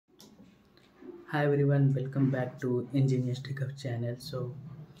Hi everyone, welcome back to Engineers Tech channel. So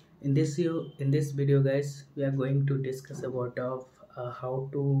in this video guys, we are going to discuss about how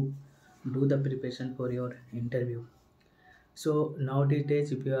to do the preparation for your interview. So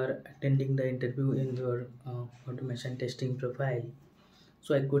nowadays if you are attending the interview in your automation testing profile,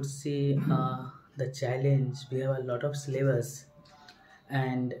 so I could see the challenge. We have a lot of syllabus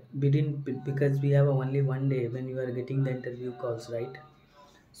and we didn't because we have only one day when you are getting the interview calls, right?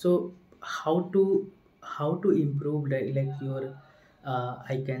 So how to improve like your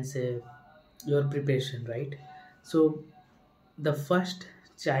I can say your preparation, right? So the first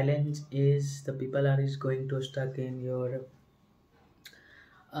challenge is the people are is going to stuck in your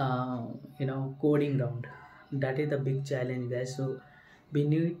uh, coding round. That is the big challenge guys. So we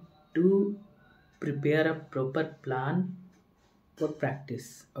need to prepare a proper plan for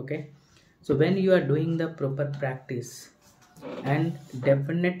practice. Okay, so when you are doing the proper practice, and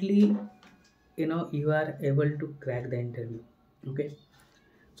definitely you are able to crack the interview. Okay,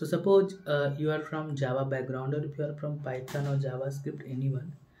 so suppose you are from Java background, or if you are from Python or JavaScript,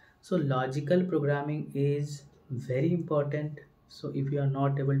 anyone. So logical programming is very important. So if you are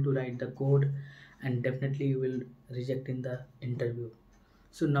not able to write the code, and definitely you will reject in the interview.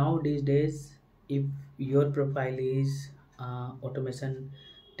 So now these days, if your profile is automation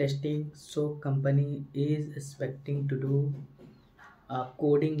testing, so company is expecting to do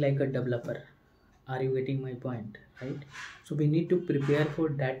coding like a developer. Are you getting my point, right? So we need to prepare for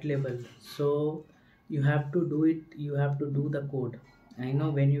that level. So you have to do it, you have to do the code. I know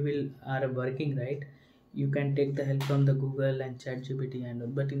when you will are working, right, you can take the help from the Google and ChatGPT and all,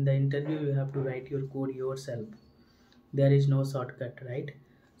 but in the interview you have to write your code yourself. There is no shortcut, right?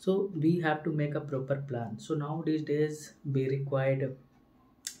 So we have to make a proper plan. So now these days we required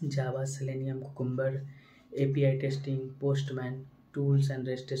Java, Selenium, Cucumber, API testing, Postman, tools, and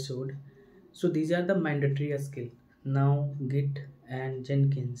rest assured. So these are the mandatory skill. Now Git and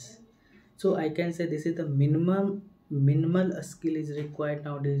Jenkins. So I can say this is the minimal skill is required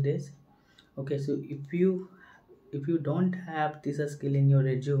now these days. Okay, so if you don't have this skill in your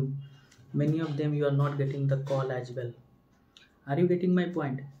resume, many of them you are not getting the call as well. Are you getting my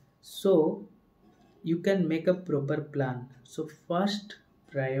point? So you can make a proper plan. So first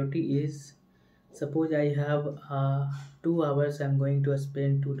priority is, suppose I have 2 hours I'm going to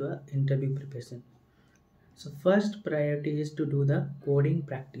spend to the interview preparation. So first priority is to do the coding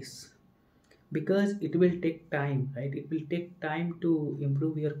practice, because it will take time, right? It will take time to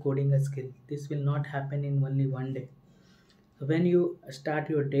improve your coding skill. This will not happen in only one day. So when you start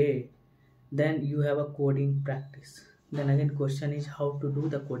your day, then you have a coding practice. Then again question is how to do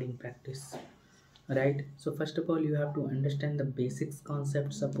the coding practice, right? So first of all you have to understand the basics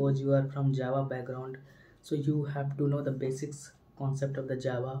concept. Suppose you are from Java background, so you have to know the basics concept of the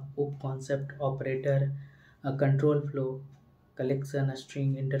Java, OOP concept, operator, a control flow, collection, a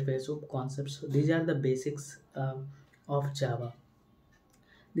string, interface, OOP concepts. So these are the basics of Java.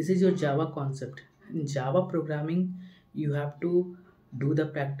 This is your Java concept. In Java programming you have to do the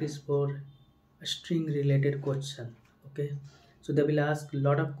practice for a string related question. Okay, so they will ask a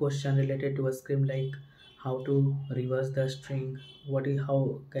lot of question related to a script, like how to reverse the string, what is,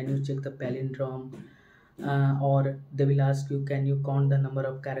 how can you check the palindrome, or they will ask you, can you count the number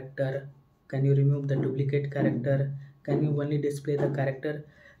of character, can you remove the duplicate character, can you only display the character,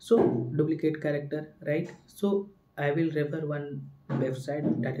 so duplicate character, right? So I will refer one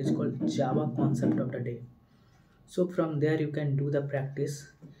website that is called Java concept of the day. So from there you can do the practice.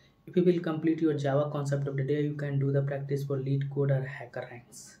 If you will complete your Java concept of the day, you can do the practice for lead code or hacker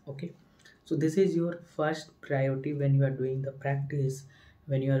ranks. Okay, so this is your first priority when you are doing the practice,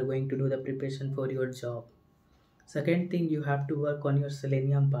 when you are going to do the preparation for your job. Second thing, you have to work on your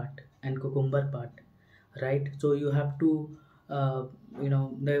Selenium part and Cucumber part, right? So you have to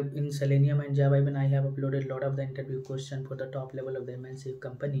in Selenium and Java, even I have uploaded a lot of the interview question for the top level of the MNC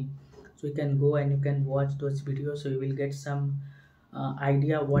company. So you can go and you can watch those videos, so you will get some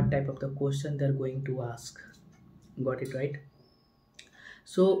idea what type of the question they're going to ask. Got it, right?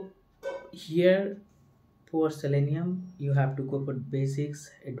 So here for Selenium you have to go for basics,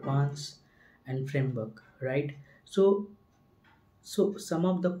 advanced, and framework, right? So some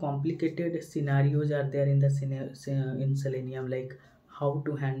of the complicated scenarios are there in the in Selenium, like how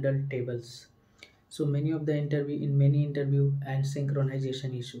to handle tables. So many of the many interview and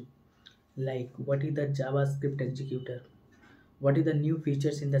synchronization issue, like what is the JavaScript executor, what is the new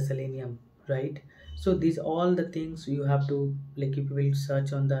features in the Selenium, right? So these all the things you have to, like, if you will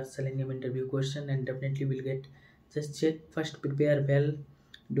search on the Selenium interview question, and definitely will get. Just check first, prepare well,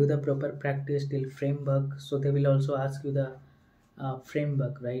 do the proper practice till framework. So they will also ask you the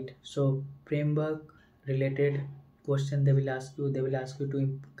framework, right? So framework related question they will ask you. They will ask you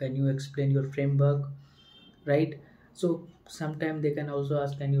to can you explain your framework, right? So sometimes they can also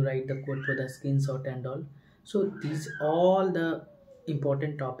ask, can you write the code for the screenshot and all. So these all the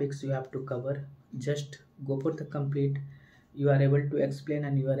important topics you have to cover. Just go for the complete, you are able to explain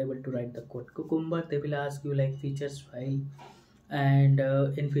and you are able to write the code. Cucumber they will ask you like features file, and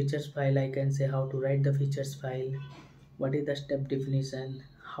in features file I can say how to write the features file, what is the step definition,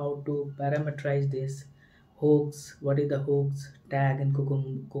 how to parameterize this, hooks, what is the hooks, tag in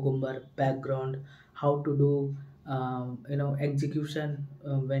cucumber, background, how to do execution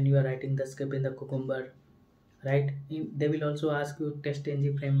when you are writing the script in the cucumber, right? They will also ask you test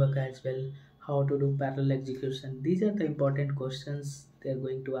ng framework as well, how to do parallel execution. These are the important questions they are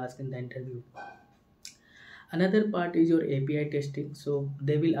going to ask in the interview. Another part is your API testing. So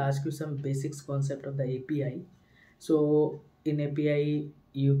they will ask you some basics concept of the API. So in API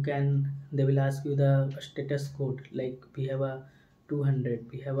you can, they will ask you the status code, like we have a 200,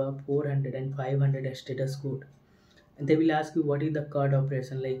 we have a 400 and 500 status code. And they will ask you what is the card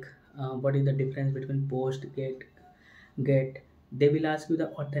operation, like what is the difference between post, get. They will ask you the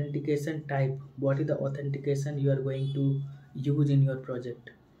authentication type, what is the authentication you are going to use in your project.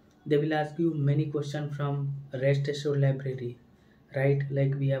 They will ask you many questions from rest assured library, right?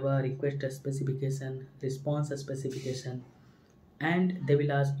 Like we have a request specification, response specification, and they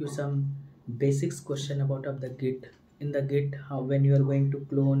will ask you some basics question about of the git. In the git, how when you are going to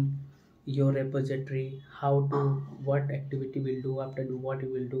clone your repository, how to, what activity will do, after do what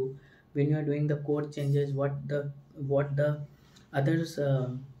you will do, when you are doing the code changes, what the others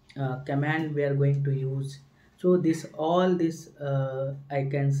command we are going to use. So this all this I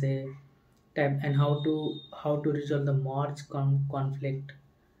can say tab, and how to resolve the merge conflict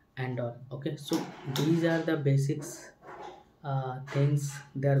and all. Okay, so these are the basics things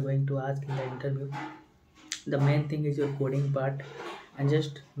they are going to ask in the interview. The main thing is your coding part, and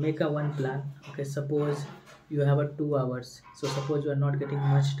just make a one plan. Okay, suppose you have a 2 hours, so suppose you are not getting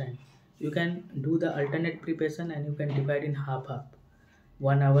much time, you can do the alternate preparation and you can divide in half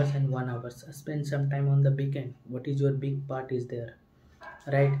 1 hours and 1 hours, spend some time on the weekend, what is your big part is there,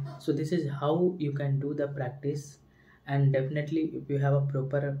 right? So this is how you can do the practice. And definitely if you have a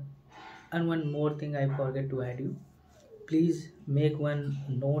proper, and one more thing I forget to add you, please make one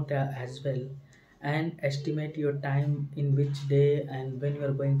note as well, and estimate your time in which day and when you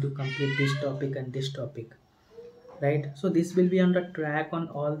are going to complete this topic and this topic, right? So this will be on the track on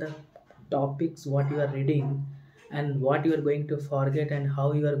all the topics what you are reading, and what you are going to forget and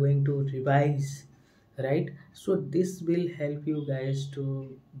how you are going to revise, right? So this will help you guys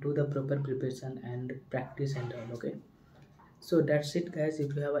to do the proper preparation and practice and all. Okay, so that's it guys.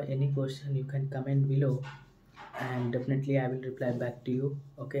 If you have any question you can comment below, and definitely I will reply back to you.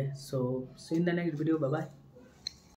 Okay, so see you in the next video. Bye bye.